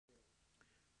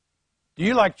Do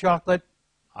you like chocolate?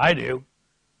 I do.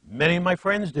 Many of my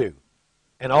friends do.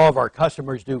 And all of our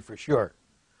customers do for sure.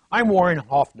 I'm Warren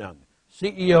Hoffnung,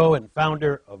 CEO and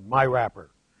founder of My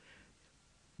Wrapper.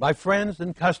 My friends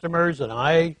and customers and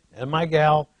I and my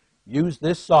gal use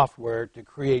this software to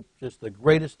create just the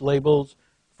greatest labels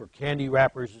for candy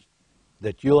wrappers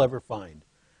that you'll ever find.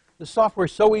 The software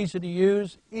is so easy to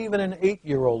use, even an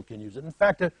 8-year-old can use it. In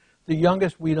fact, the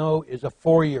youngest we know is a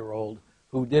 4-year-old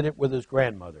who did it with his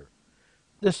grandmother.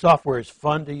 This software is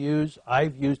fun to use.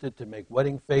 I've used it to make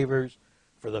wedding favors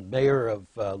for the mayor of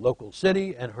a local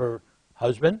city and her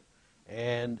husband,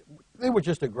 and they were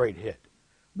just a great hit.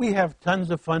 We have tons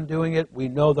of fun doing it. We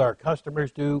know that our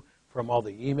customers do from all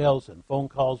the emails and phone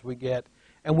calls we get,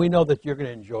 and we know that you're going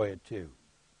to enjoy it too.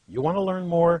 You want to learn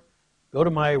more? Go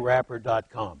to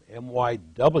mywrapper.com,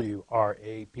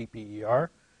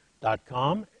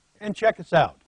 MYWRAPPER.com, and check us out.